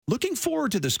looking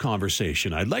forward to this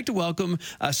conversation. I'd like to welcome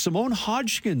Simone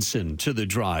Hodgkinson to the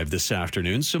drive this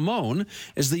afternoon. Simone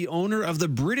is the owner of the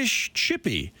British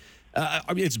Chippy.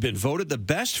 It's been voted the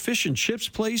best fish and chips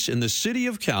place in the city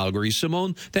of Calgary.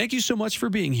 Simone, thank you so much for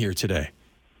being here today.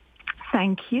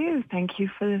 Thank you. Thank you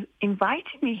for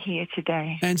inviting me here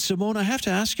today. And Simone, I have to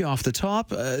ask you off the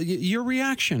top, your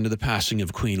reaction to the passing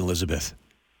of Queen Elizabeth.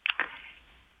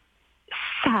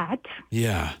 Sad.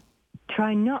 Yeah.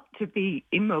 Try not to be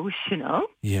emotional.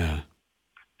 Yeah.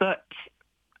 But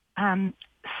sad.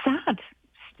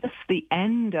 It's just the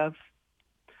end of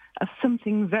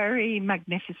something very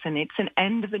magnificent. It's an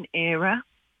end of an era.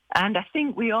 And I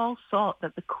think we all thought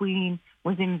that the Queen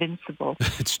was invincible.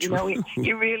 It's true.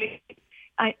 You really...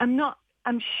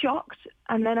 I'm shocked,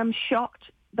 and then I'm shocked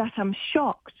that I'm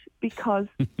shocked because,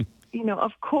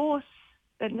 of course,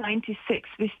 at 96,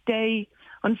 this day,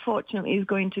 unfortunately, is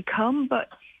going to come. But,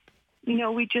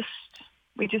 we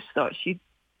just thought she'd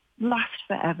last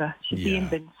forever. She'd be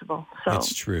invincible. So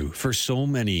it's true. For so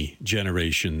many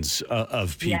generations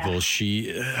of people,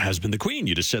 she has been the Queen.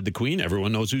 You just said the Queen.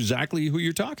 Everyone knows exactly who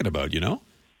you're talking about,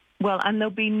 Well, and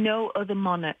there'll be no other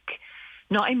monarch,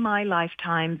 not in my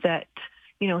lifetime, that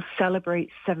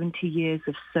celebrates 70 years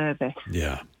of service.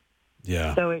 Yeah.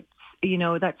 Yeah. So it's,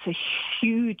 that's a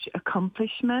huge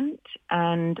accomplishment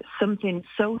and something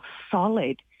so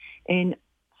solid in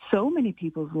so many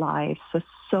people's lives for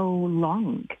so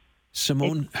long.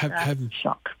 Simone,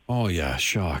 shock. Oh, yeah,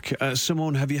 shock.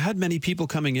 Simone, have you had many people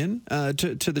coming in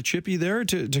to the Chippy there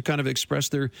to kind of express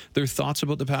their thoughts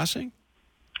about the passing?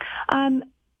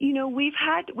 We've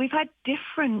had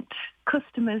different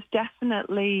customers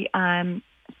definitely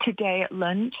today at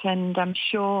lunch, and I'm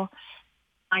sure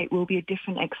it will be a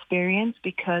different experience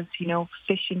because,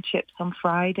 fish and chips on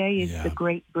Friday is the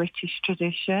great British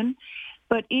tradition.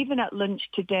 But even at lunch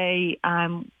today,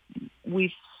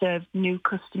 we've served new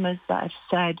customers that have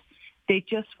said they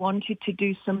just wanted to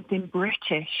do something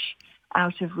British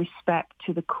out of respect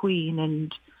to the Queen.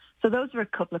 And so those are a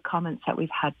couple of comments that we've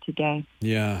had today.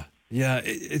 Yeah. Yeah,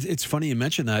 it's funny you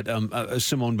mentioned that,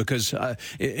 Simone, because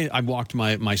I walked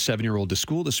my 7-year-old to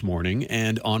school this morning,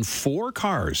 and on 4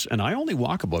 cars, and I only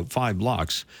walk about 5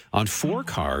 blocks, on 4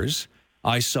 cars,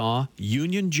 I saw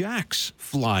Union Jacks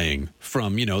flying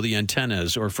from, the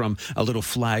antennas or from a little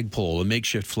flagpole, a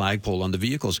makeshift flagpole on the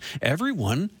vehicles.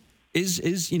 Everyone is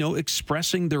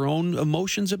expressing their own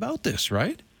emotions about this,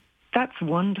 right? That's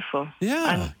wonderful.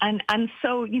 Yeah. And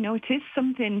so, it is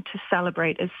something to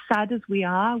celebrate. As sad as we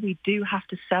are, we do have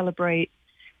to celebrate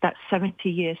that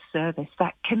 70-year service,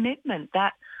 that commitment,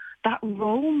 that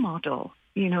role model,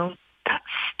 that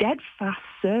steadfast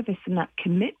service and that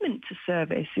commitment to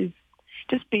service is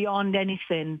just beyond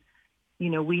anything,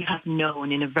 we have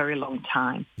known in a very long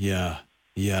time. Yeah.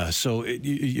 Yeah, so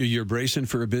you're bracing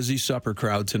for a busy supper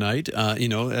crowd tonight.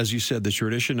 As you said, the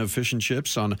tradition of fish and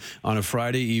chips on a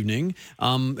Friday evening.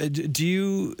 Do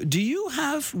you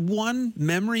have one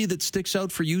memory that sticks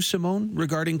out for you, Simone,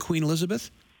 regarding Queen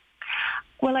Elizabeth?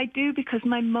 Well, I do because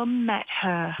my mum met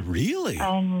her. Really?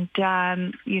 And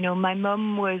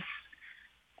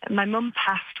my mum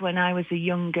passed when I was a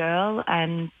young girl,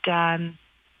 and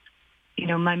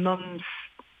my mum's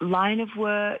line of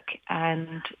work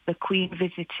and the Queen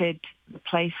visited the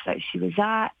place that she was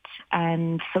at,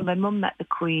 and so my mum met the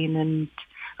Queen, and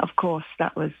of course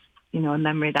that was a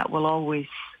memory that will always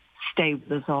stay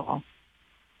with us all.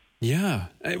 Yeah.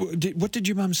 What did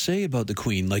your mum say about the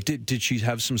Queen? Like, did she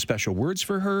have some special words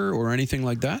for her or anything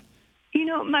like that?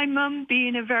 My mum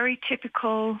being a very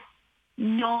typical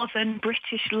northern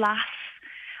British lass,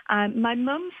 my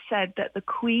mum said that the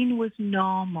Queen was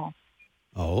normal.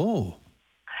 Oh.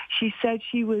 She said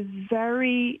she was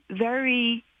very,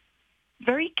 very,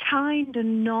 very kind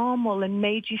and normal and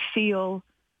made you feel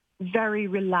very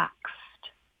relaxed.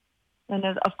 And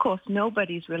of course,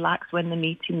 nobody's relaxed when they're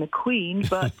meeting the Queen,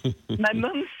 but my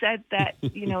mum said that,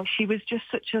 she was just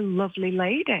such a lovely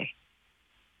lady.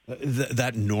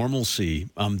 That normalcy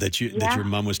that your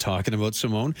mom was talking about,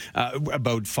 Simone,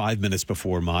 about 5 minutes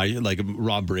before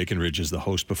Rob Breckenridge is the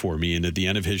host before me, and at the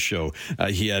end of his show,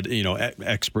 he had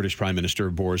ex-British Prime Minister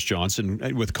Boris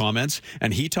Johnson with comments,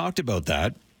 and he talked about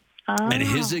that. And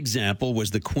his example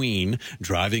was the Queen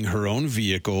driving her own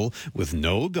vehicle with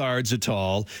no guards at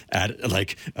all at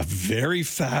a very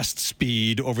fast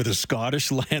speed over the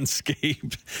Scottish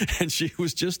landscape, and she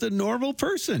was just a normal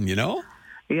person,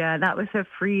 Yeah, that was her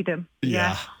freedom.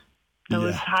 Yeah.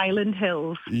 those Highland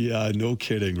Hills. Yeah, no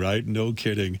kidding, right? No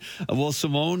kidding. Well,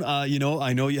 Simone, I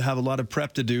know you have a lot of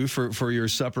prep to do for your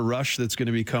supper rush that's going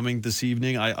to be coming this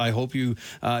evening. I hope you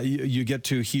get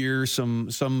to hear some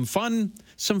fun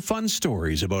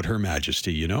stories about Her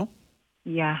Majesty,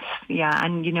 Yes, yeah,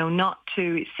 and,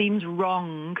 it seems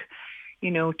wrong,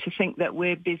 to think that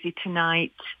we're busy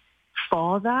tonight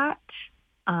for that.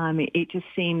 It just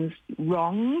seems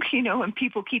wrong, and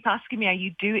people keep asking me,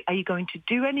 are you going to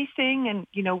do anything? And,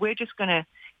 we're just going to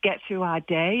get through our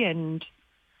day and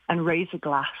raise a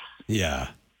glass. Yeah.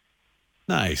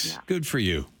 Nice. Yeah. Good for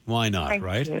you. Why not, Thank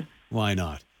right? you. Why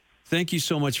not? Thank you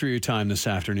so much for your time this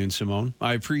afternoon, Simone.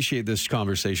 I appreciate this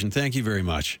conversation. Thank you very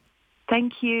much.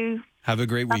 Thank you. Have a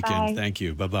great weekend. Bye-bye. Thank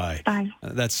you. Bye-bye. Bye.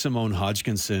 That's Simone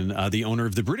Hodgkinson, the owner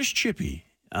of the British Chippy.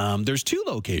 There's 2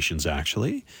 locations,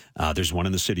 actually. There's one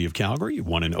in the city of Calgary,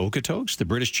 one in Okotoks. The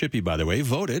British Chippy, by the way,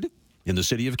 voted in the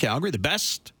city of Calgary the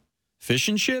best fish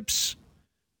and chips.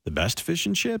 The best fish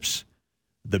and chips.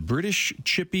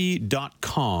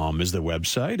 TheBritishChippy.com is the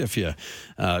website. If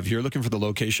you're looking for the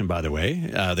location, by the way,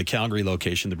 the Calgary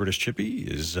location, the British Chippy,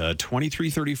 is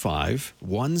 2335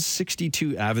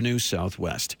 162 Avenue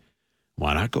Southwest.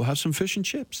 Why not go have some fish and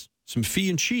chips? Some fee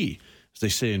and chi, as they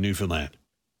say in Newfoundland.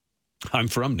 I'm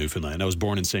from Newfoundland. I was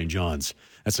born in St. John's.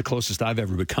 That's the closest I've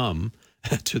ever become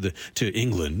to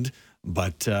England.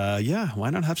 But, why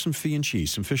not have some fee and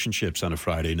cheese, some fish and chips on a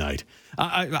Friday night?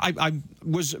 I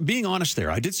was being honest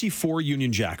there. I did see 4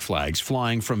 Union Jack flags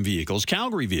flying from vehicles,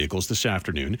 Calgary vehicles, this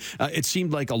afternoon. It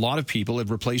seemed like a lot of people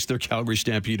had replaced their Calgary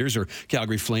Stampeders or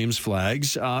Calgary Flames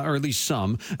flags, or at least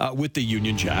some, with the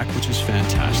Union Jack, which is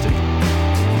fantastic.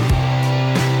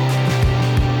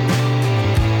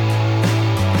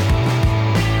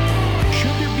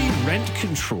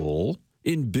 Control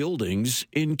in buildings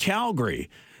in Calgary?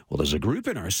 Well, there's a group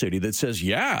in our city that says,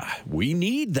 we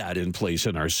need that in place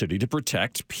in our city to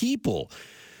protect people.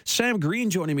 Sam Green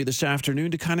joining me this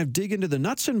afternoon to kind of dig into the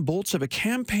nuts and bolts of a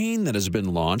campaign that has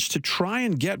been launched to try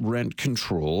and get rent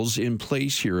controls in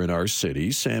place here in our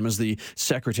city. Sam is the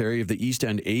secretary of the East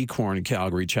End ACORN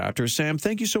Calgary chapter. Sam,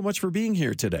 thank you so much for being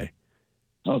here today.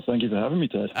 Oh, thank you for having me,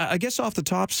 Ted. I guess off the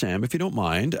top, Sam, if you don't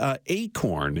mind,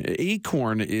 ACORN.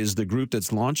 ACORN is the group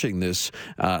that's launching this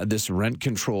rent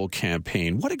control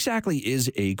campaign. What exactly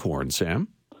is ACORN, Sam?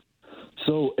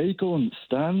 So ACORN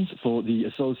stands for the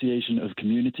Association of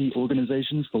Community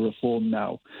Organizations for Reform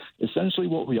Now. Essentially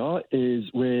what we are is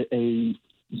we're a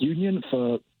union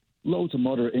for low to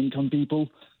moderate income people.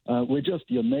 We're just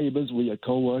your neighbors, we're your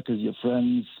co-workers, your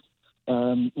friends.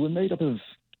 We're made up of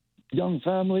young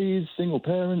families, single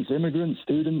parents, immigrants,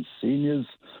 students, seniors,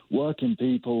 working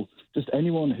people, just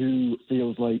anyone who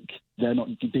feels like they're not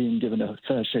being given a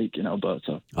fair shake in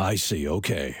Alberta. I see.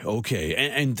 Okay.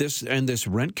 And this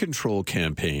rent control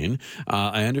campaign,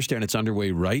 I understand it's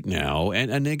underway right now.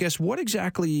 And I guess what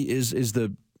exactly is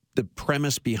the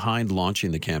premise behind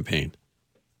launching the campaign?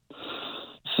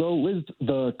 So with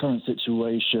the current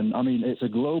situation, I mean, it's a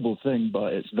global thing,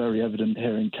 but it's very evident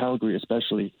here in Calgary,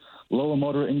 especially. Lower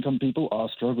moderate income people are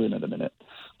struggling at the minute.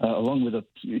 Along with a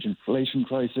huge inflation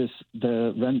crisis,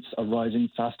 the rents are rising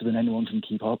faster than anyone can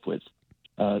keep up with.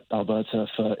 Alberta,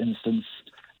 for instance,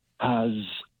 has,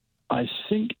 I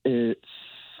think it's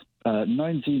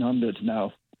 $1,900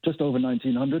 now, just over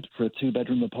 $1,900 for a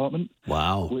 2-bedroom apartment.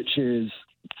 Wow. Which is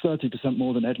 30%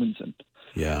 more than Edmonton.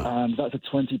 Yeah. And that's a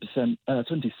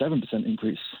 27%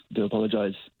 increase, do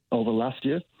apologize, over last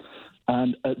year.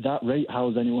 And at that rate, how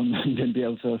is anyone going to be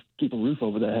able to keep a roof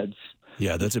over their heads?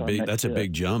 Yeah, that's a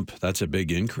big jump. That's a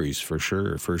big increase for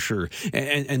sure.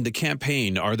 And the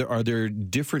campaign, are there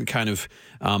different kind of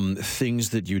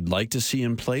things that you'd like to see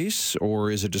in place,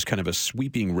 or is it just kind of a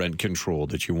sweeping rent control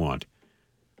that you want?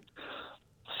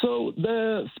 So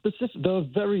the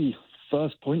very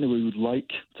first point that we would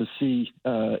like to see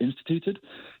instituted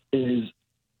is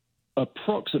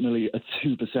approximately a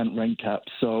 2% rent cap.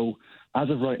 So as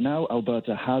of right now,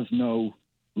 Alberta has no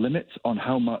limit on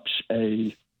how much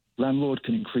a landlord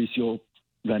can increase your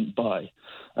rent by.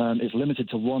 It's limited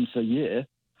to once a year,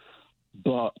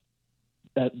 but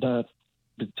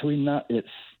between that,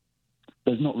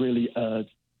 there's not really a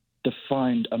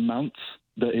defined amount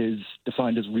that is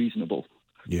defined as reasonable.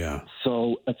 Yeah.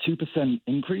 So a 2%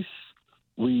 increase,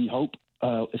 we hope,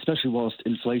 especially whilst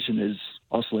inflation is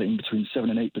oscillating between 7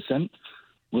 and 8%,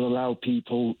 will allow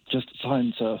people just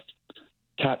time to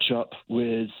catch up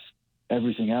with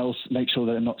everything else, make sure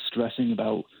they're not stressing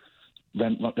about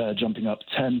rent jumping up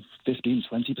 10, 15,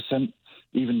 20%,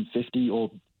 even 50 or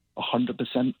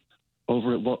 100%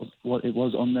 over what it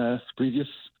was on their previous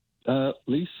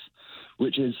lease.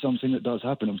 which is something that does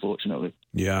happen, unfortunately.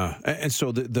 Yeah. And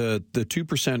so the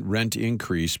 2% rent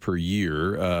increase per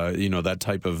year, that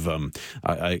type of,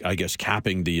 I guess,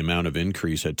 capping the amount of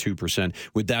increase at 2%,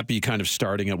 would that be kind of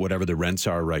starting at whatever the rents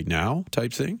are right now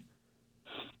type thing?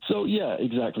 So, yeah,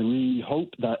 exactly. We hope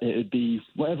that it would be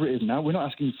whatever it is now. We're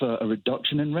not asking for a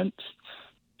reduction in rent.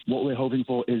 What we're hoping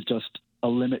for is just a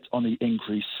limit on the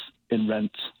increase in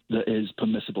rent that is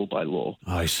permissible by law.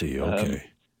 I see. Okay.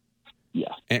 Yeah.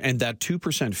 And that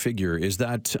 2% figure, is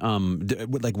that,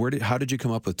 how did you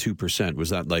come up with 2%? Was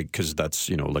that because that's,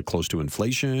 close to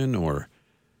inflation or?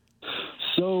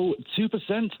 So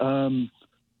 2%,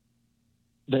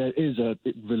 there is a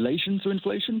relation to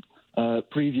inflation.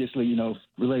 Previously,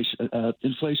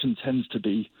 inflation tends to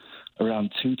be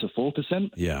around 2 to 4%.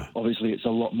 Yeah. Obviously, it's a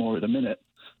lot more at the minute,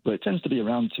 but it tends to be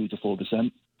around 2 to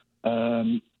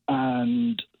 4%.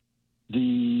 And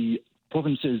the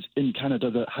provinces in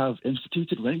Canada that have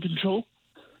instituted rent control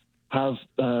have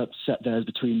set theirs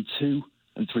between 2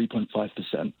 and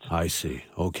 3.5%. I see.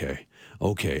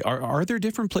 Okay. Are there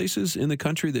different places in the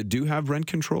country that do have rent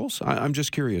controls? I'm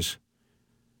just curious.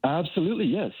 Absolutely,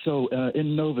 yes. So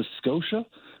in Nova Scotia,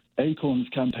 ACORN's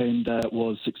campaign there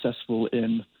was successful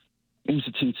in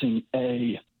instituting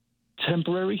a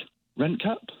temporary rent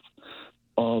cap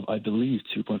of, I believe,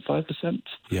 2.5%.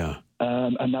 Yeah.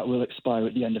 And that will expire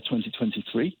at the end of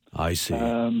 2023. I see.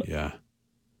 Yeah.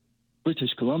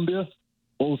 British Columbia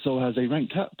also has a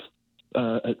rent cap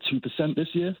at 2% this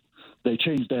year. They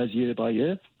change theirs year by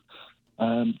year.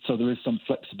 So there is some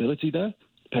flexibility there,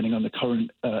 depending on the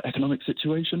current economic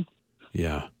situation.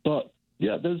 Yeah. But,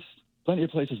 yeah, there's plenty of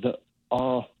places that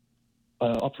are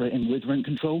operating with rent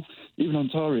control. Even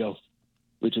Ontario,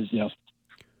 which is,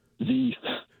 the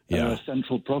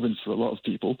central province for a lot of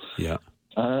people,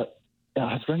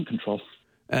 has rent control.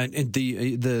 And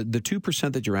the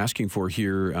 2% that you're asking for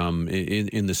here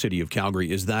in the city of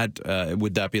Calgary, is that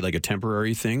would that be like a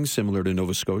temporary thing similar to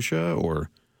Nova Scotia, or?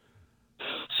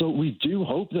 So we do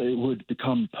hope that it would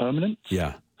become permanent.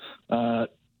 Yeah.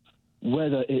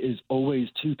 Whether it is always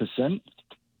 2%,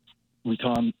 we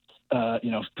can't,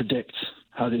 predict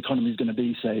how the economy is going to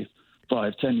be, say,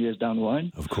 5-10 years down the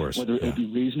line. Of course. Whether it would be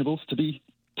reasonable to be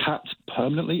capped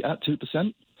permanently at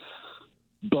 2%.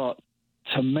 But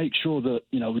to make sure that,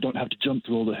 we don't have to jump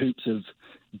through all the hoops of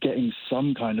getting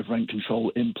some kind of rent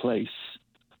control in place,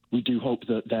 we do hope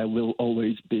that there will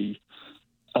always be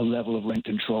a level of rent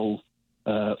control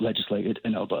legislated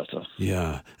in Alberta.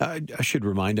 Yeah. I should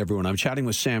remind everyone, I'm chatting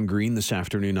with Sam Green this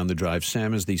afternoon on The Drive.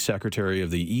 Sam is the secretary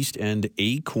of the East End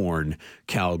ACORN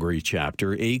Calgary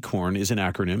chapter. ACORN is an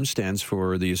acronym, stands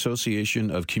for the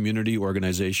Association of Community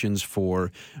Organizations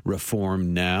for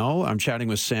Reform Now. I'm chatting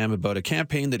with Sam about a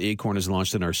campaign that ACORN has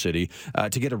launched in our city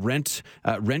to get a rent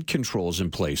controls in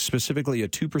place, specifically a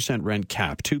 2% rent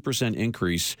cap, 2%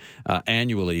 increase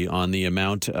annually on the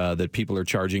amount that people are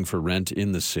charging for rent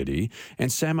in the city. And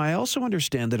Sam, I also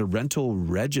understand that a rental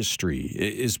registry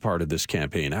is part of this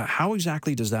campaign. How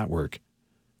exactly does that work?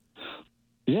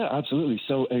 Yeah, absolutely.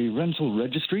 So a rental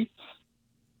registry,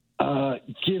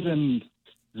 given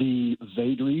the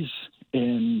vagaries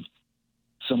in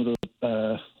some of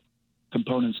the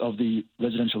components of the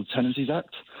Residential Tenancies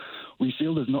Act, we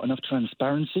feel there's not enough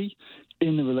transparency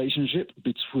in the relationship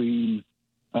between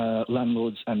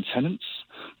landlords and tenants.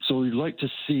 So we'd like to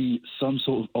see some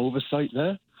sort of oversight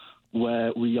there,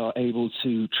 where we are able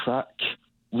to track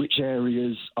which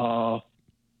areas are,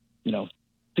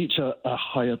 feature a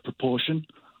higher proportion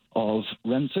of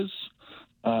renters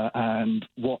and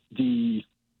what the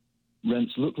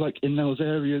rents look like in those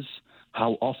areas,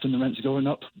 how often the rents are going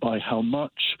up, by how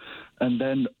much. And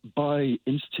then by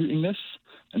instituting this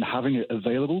and having it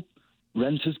available,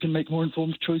 renters can make more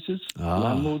informed choices,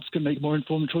 landlords can make more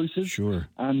informed choices, sure,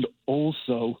 and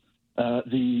also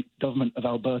the government of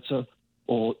Alberta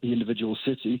or the individual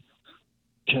city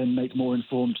can make more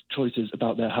informed choices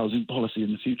about their housing policy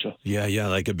in the future. Yeah,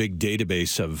 like a big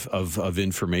database of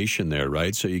information there,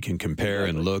 right? So you can compare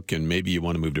and look, and maybe you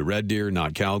want to move to Red Deer,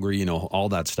 not Calgary, all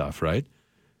that stuff, right?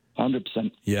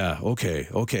 100%. Yeah,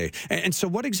 okay. And so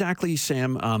what exactly,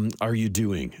 Sam, are you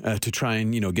doing to try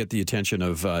and, get the attention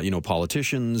of,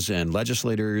 politicians and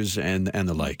legislators and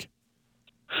the like?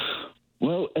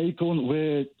 Well, ACORN,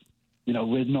 we're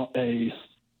not a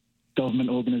government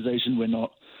organization. We're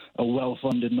not a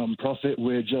well-funded non-profit.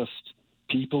 We're just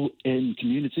people in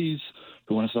communities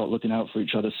who want to start looking out for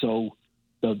each other. So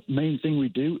the main thing we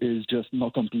do is just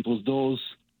knock on people's doors,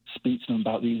 speak to them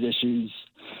about these issues,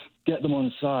 get them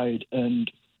on side and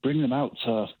bring them out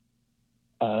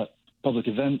to public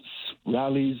events,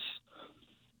 rallies.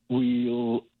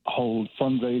 We'll hold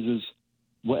fundraisers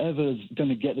whatever's going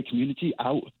to get the community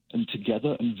out and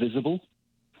together and visible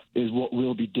is what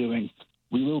we'll be doing.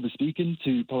 We will be speaking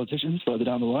to politicians further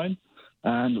down the line,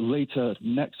 and later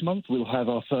next month we'll have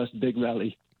our first big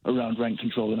rally around rent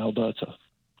control in Alberta.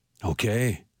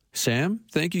 Okay. Sam,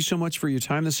 thank you so much for your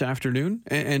time this afternoon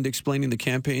and explaining the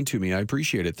campaign to me. I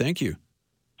appreciate it. Thank you.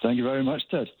 Thank you very much,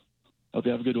 Ted. Hope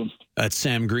you have a good one. That's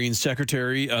Sam Green,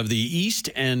 Secretary of the East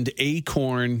and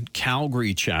ACORN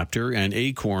Calgary chapter. And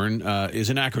ACORN is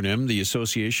an acronym, the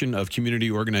Association of Community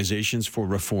Organizations for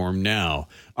Reform Now,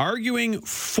 arguing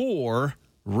for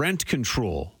rent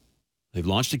control. They've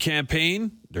launched a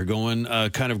campaign. They're going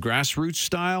kind of grassroots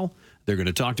style. They're going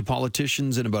to talk to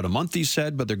politicians in about a month, he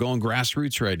said, but they're going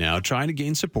grassroots right now, trying to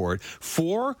gain support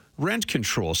for rent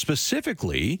control,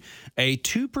 specifically a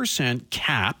 2%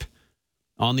 cap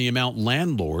on the amount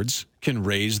landlords can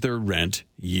raise their rent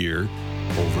year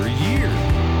over year.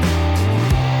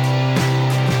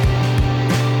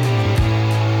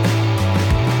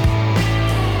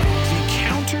 The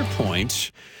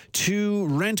counterpoint to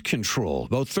rent control.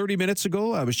 About 30 minutes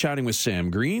ago, I was chatting with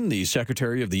Sam Green, the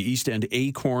Secretary of the East End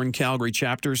ACORN Calgary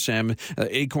chapter. Sam,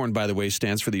 ACORN, by the way,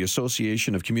 stands for the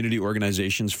Association of Community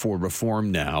Organizations for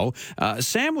Reform Now.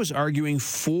 Sam was arguing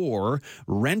for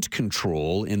rent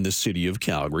control in the city of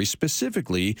Calgary,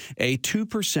 specifically a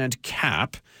 2%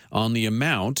 cap on the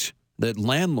amount that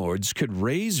landlords could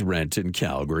raise rent in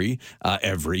Calgary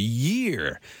every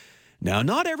year. Now,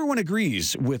 not everyone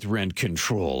agrees with rent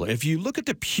control. If you look at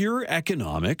the pure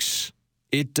economics,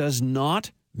 it does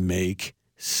not make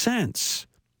sense.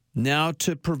 Now,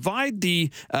 to provide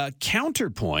the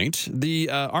counterpoint,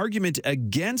 the argument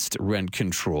against rent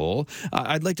control,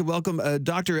 I'd like to welcome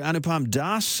Dr. Anupam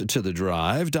Das to the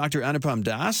drive. Dr. Anupam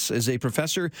Das is a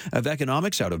professor of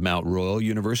economics out of Mount Royal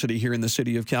University here in the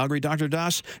city of Calgary. Dr.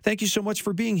 Das, thank you so much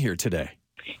for being here today.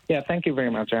 Yeah, thank you very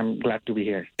much. I'm glad to be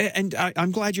here. And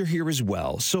I'm glad you're here as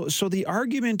well. So the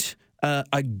argument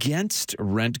against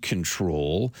rent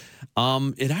control,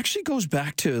 it actually goes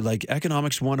back to like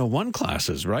Economics 101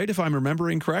 classes, right? If I'm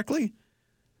remembering correctly?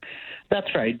 That's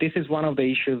right. This is one of the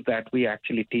issues that we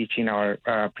actually teach in our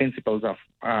principles of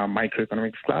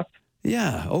microeconomics class.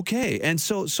 Yeah. Okay. And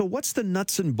so what's the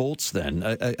nuts and bolts then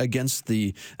against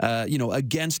the,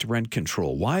 against rent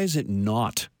control? Why is it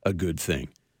not a good thing?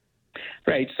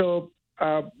 Right. So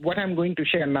what I'm going to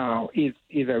share now is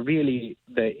really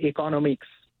the economics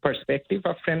perspective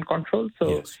of rent control.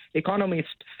 So yes. Economists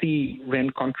see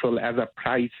rent control as a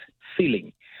price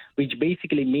ceiling, which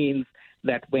basically means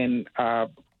that when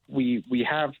we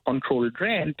have controlled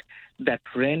rent, that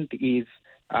rent is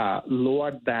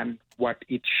lower than what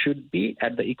it should be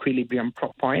at the equilibrium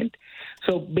point.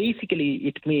 So basically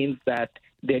it means that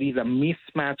there is a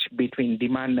mismatch between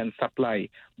demand and supply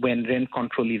when rent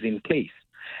control is in place.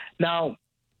 Now,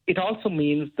 it also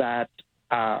means that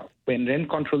when rent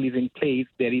control is in place,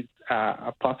 there is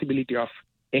a possibility of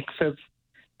excess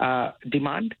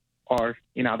demand, or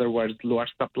in other words, lower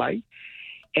supply,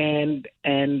 and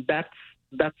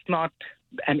that's not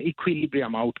an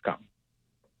equilibrium outcome.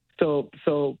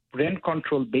 So rent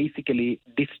control basically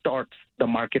distorts the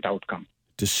market outcome.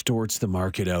 Distorts the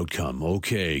market outcome.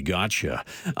 Okay, gotcha.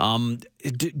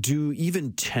 Do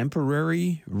even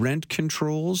temporary rent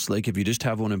controls, like if you just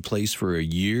have one in place for a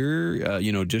year,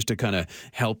 just to kind of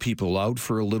help people out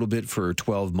for a little bit for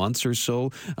 12 months or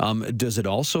so, does it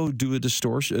also do a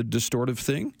distortive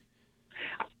thing?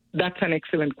 That's an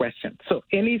excellent question. So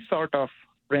any sort of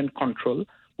rent control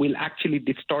will actually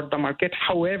distort the market.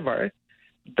 However,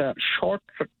 the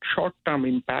short-term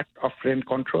impact of rent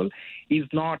control is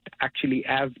not actually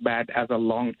as bad as a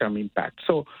long-term impact.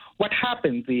 So what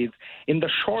happens is, in the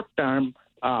short term,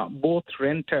 both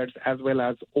renters as well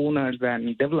as owners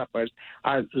and developers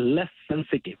are less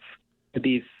sensitive to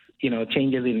these,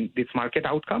 changes in this market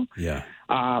outcome. Yeah.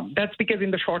 That's because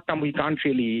in the short term, we can't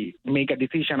really make a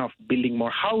decision of building more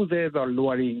houses or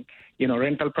lowering,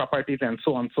 rental properties and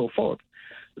so on and so forth.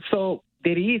 So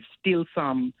there is still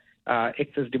some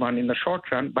excess demand in the short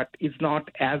run, but it's not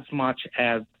as much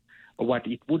as what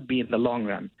it would be in the long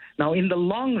run. Now, in the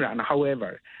long run,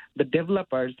 however, the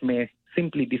developers may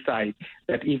simply decide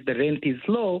that if the rent is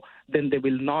low, then they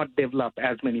will not develop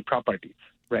as many properties,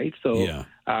 right? So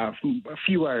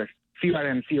fewer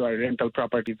and fewer rental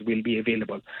properties will be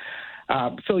available.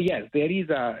 So yes, there is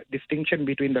a distinction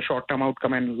between the short-term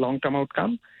outcome and long-term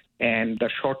outcome, and the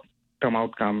short-term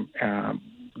outcome,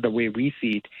 the way we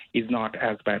see it, is not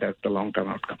as bad as the long-term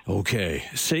outcome. Okay.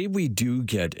 Say we do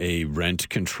get a rent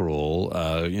control,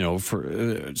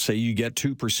 say you get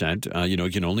 2%, you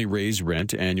can only raise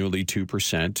rent annually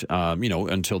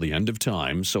 2%, until the end of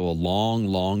time. So a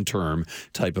long-term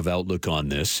type of outlook on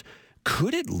this.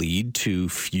 could it lead to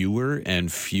fewer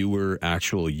and fewer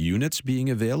actual units being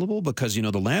available? Because,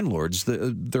 the landlords,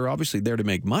 they're obviously there to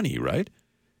make money, right?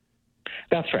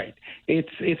 That's right.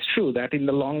 It's true that in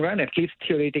the long run, at least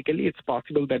theoretically, it's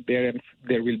possible that there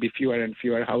will be fewer and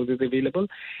fewer houses available.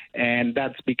 And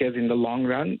that's because in the long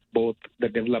run, both the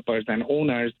developers and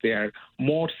owners, they are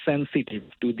more sensitive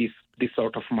to this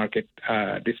sort of market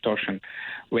distortion,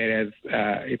 whereas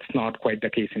it's not quite the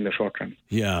case in the short run.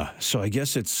 Yeah. So I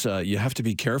guess it's you have to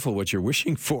be careful what you're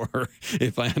wishing for,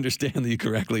 if I understand you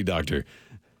correctly, Doctor.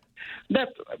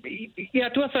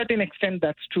 To a certain extent,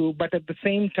 that's true. But at the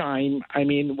same time, I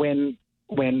mean, when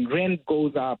rent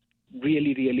goes up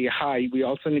really, really high, we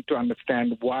also need to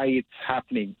understand why it's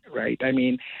happening, right? I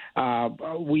mean,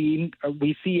 we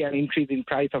see an increase in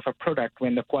price of a product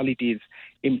when the quality is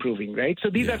improving, right? So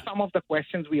these are some of the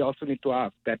questions we also need to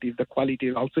ask. That is, the quality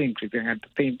is also increasing at the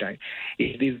same time.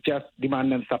 It is just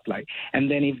demand and supply. And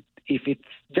then if it's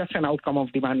just an outcome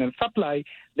of demand and supply,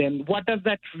 then what does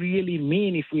that really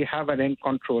mean if we have a rent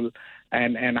control,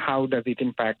 and how does it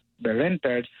impact the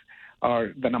renters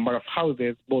or the number of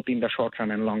houses, both in the short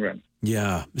run and long run?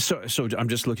 Yeah. So I'm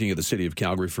just looking at the city of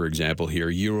Calgary, for example, here.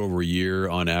 Year over year,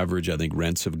 on average, I think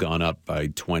rents have gone up by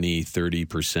 20,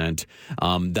 30%.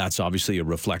 That's obviously a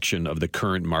reflection of the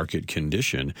current market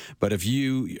condition. But if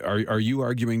are you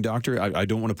arguing, Doctor, I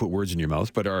don't want to put words in your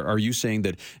mouth, but are you saying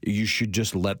that you should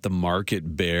just let the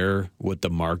market bear what the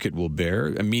market will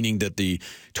bear? Meaning that the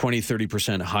 20,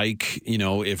 30% hike,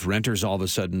 if renters all of a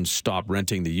sudden stop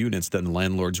renting the units, then the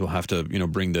landlords will have to,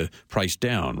 bring the price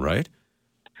down, right?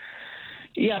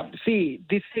 Yeah, see,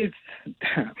 this is,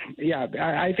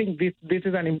 I think this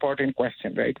is an important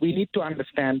question, right? We need to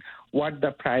understand what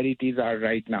the priorities are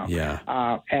right now. Yeah.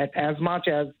 As much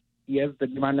as, yes, the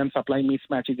demand and supply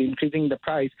mismatch is increasing the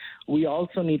price, we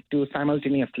also need to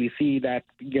simultaneously see that,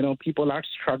 people are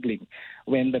struggling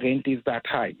when the rent is that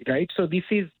high, right? So this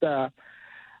is the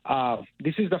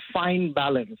fine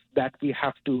balance that we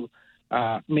have to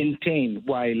maintain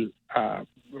while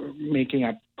making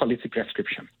a policy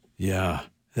prescription. Yeah,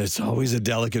 it's always a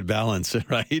delicate balance,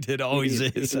 right? It always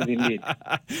is. It is indeed.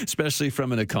 Especially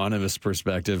from an economist's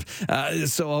perspective.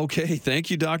 Okay, thank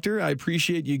you, Doctor. I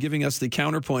appreciate you giving us the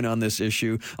counterpoint on this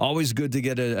issue. Always good to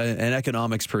get an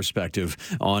economics perspective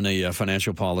on a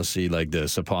financial policy like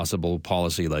this, a possible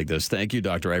policy like this. Thank you,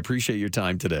 Doctor. I appreciate your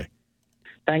time today.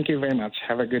 Thank you very much.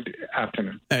 Have a good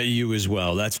afternoon. You as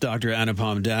well. That's Dr.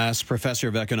 Anupam Das, professor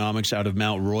of economics out of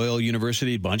Mount Royal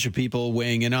University. A bunch of people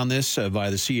weighing in on this via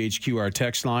the CHQR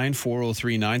text line,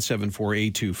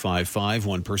 403-974-8255.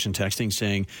 One person texting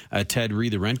saying, Ted,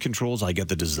 read the rent controls. I get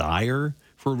the desire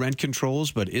for rent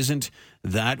controls, but isn't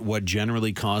that what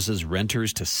generally causes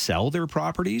renters to sell their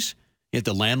properties? If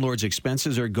the landlord's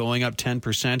expenses are going up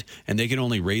 10% and they can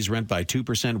only raise rent by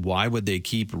 2%, why would they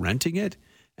keep renting it?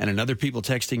 And another people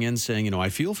texting in saying, I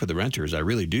feel for the renters, I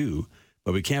really do,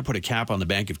 but we can't put a cap on the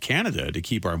Bank of Canada to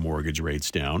keep our mortgage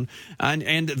rates down.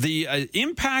 And the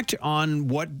impact on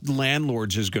what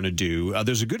landlords is going to do,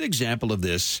 there's a good example of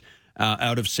this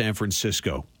out of San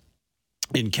Francisco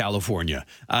in California.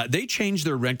 They changed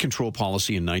their rent control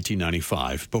policy in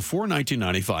 1995. Before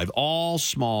 1995, all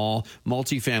small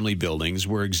multifamily buildings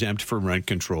were exempt from rent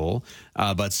control.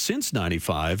 But since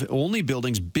 95, only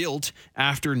buildings built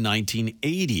after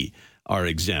 1980 are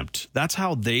exempt. That's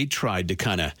how they tried to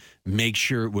kind of make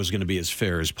sure it was going to be as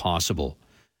fair as possible.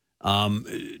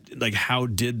 How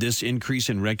did this increase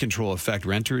in rent control affect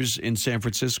renters in San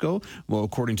Francisco? Well,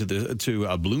 according to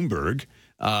Bloomberg,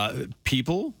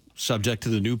 people subject to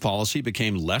the new policy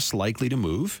became less likely to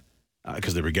move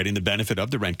because they were getting the benefit of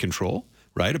the rent control,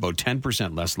 right? About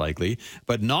 10% less likely.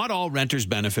 But not all renters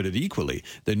benefited equally.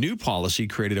 The new policy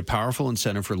created a powerful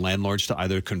incentive for landlords to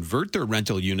either convert their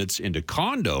rental units into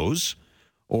condos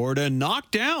or to knock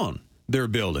down their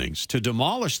buildings, to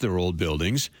demolish their old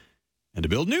buildings and to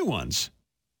build new ones.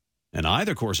 And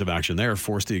either course of action there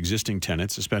forced the existing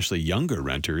tenants, especially younger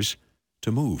renters,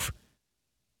 to move.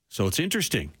 So it's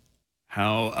interesting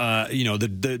how,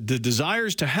 the desire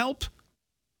is to help,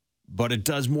 but it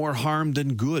does more harm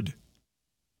than good.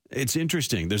 It's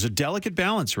interesting. There's a delicate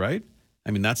balance, right?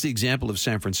 I mean, that's the example of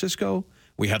San Francisco.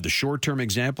 We have the short-term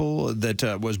example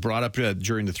that was brought up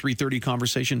during the 3:30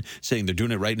 conversation, saying they're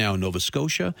doing it right now in Nova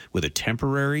Scotia with a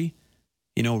temporary,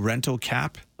 rental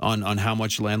cap on how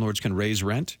much landlords can raise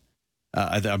rent.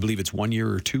 I believe it's 1 year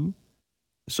or two.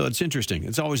 So it's interesting.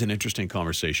 It's always an interesting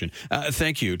conversation.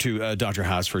 Thank you to Dr.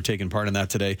 Haas for taking part in that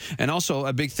today. And also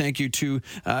a big thank you to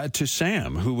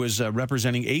Sam, who was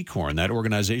representing ACORN, that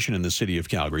organization in the city of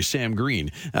Calgary. Sam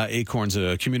Green. ACORN's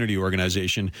a community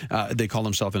organization. They call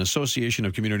themselves an Association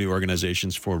of Community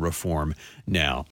Organizations for Reform Now.